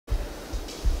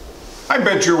I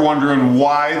bet you're wondering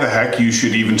why the heck you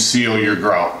should even seal your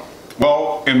grout.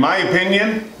 Well, in my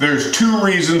opinion, there's two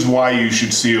reasons why you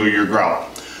should seal your grout.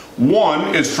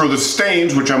 One is for the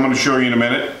stains, which I'm going to show you in a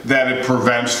minute, that it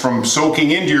prevents from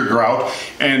soaking into your grout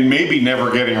and maybe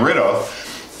never getting rid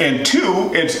of. And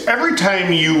two, it's every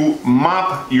time you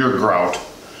mop your grout,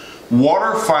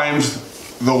 water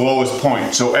finds the lowest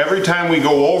point. So every time we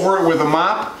go over it with a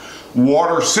mop,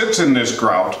 water sits in this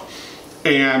grout,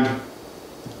 and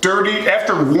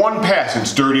after one pass,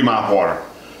 it's dirty mop water.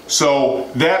 So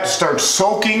that starts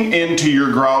soaking into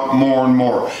your grout more and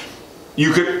more.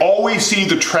 You can always see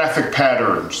the traffic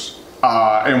patterns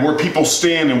and where people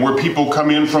stand and where people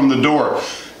come in from the door,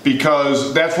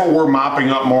 because that's what we're mopping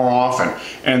up more often.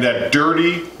 And that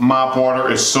dirty mop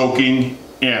water is soaking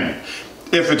in.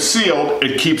 If it's sealed,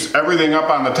 it keeps everything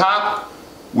up on the top.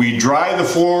 We dry the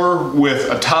floor with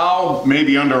a towel,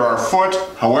 maybe under our foot,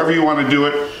 however you want to do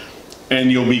it, and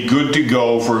you'll be good to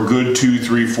go for a good 2,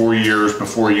 3, 4 years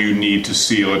before you need to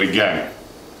seal it again.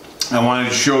 I wanted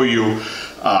to show you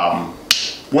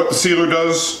what the sealer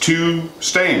does to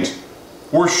stains.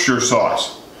 Worcestershire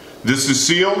sauce. This is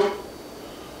sealed.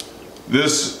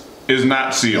 This is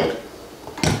not sealed.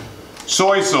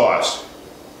 Soy sauce.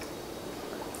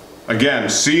 Again,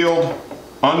 sealed,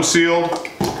 unsealed,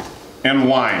 and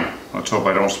wine. Let's hope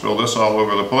I don't spill this all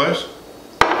over the place.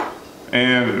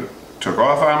 And it took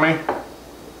off on me.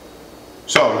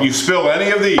 So you spill any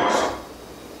of these,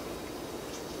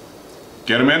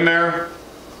 get them in there,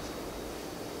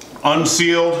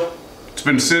 unsealed. It's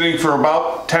been sitting for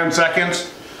about 10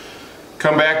 seconds.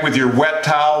 Come back with your wet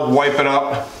towel, wipe it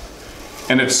up,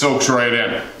 and it soaks right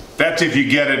in. That's if you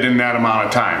get it in that amount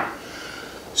of time.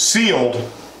 Sealed,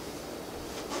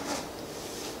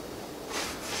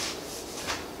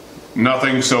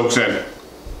 nothing soaks in.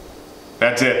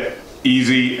 That's it.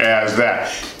 Easy as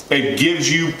that. It gives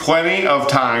you plenty of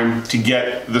time to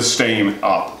get the stain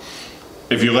up.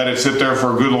 If you let it sit there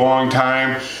for a good long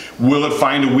time, will it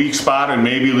find a weak spot and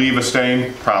maybe leave a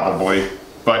stain? Probably.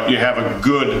 But you have a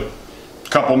good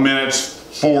couple minutes,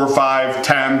 4, 5,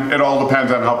 10. It all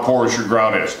depends on how porous your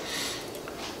grout is.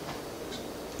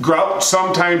 Grout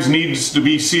sometimes needs to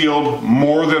be sealed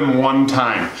more than one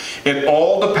time. It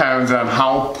all depends on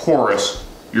how porous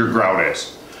your grout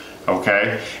is.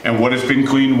 Okay, and what it's been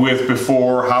cleaned with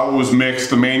before, how it was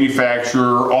mixed, the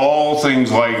manufacturer, all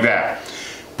things like that.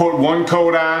 Put one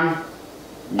coat on,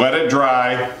 let it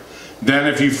dry. Then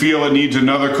if you feel it needs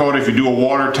another coat, if you do a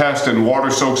water test and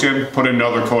water soaks in, put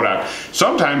another coat on.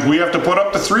 Sometimes we have to put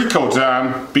up to 3 coats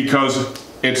on because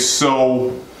it's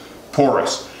so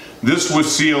porous. This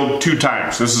was sealed 2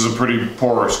 times. This is a pretty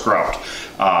porous grout.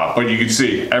 But you can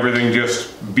see everything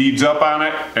just beads up on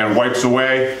it and wipes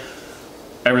away.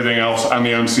 Everything else on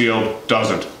the unsealed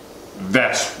doesn't.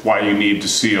 That's why you need to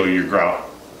seal your grout.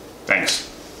 Thanks.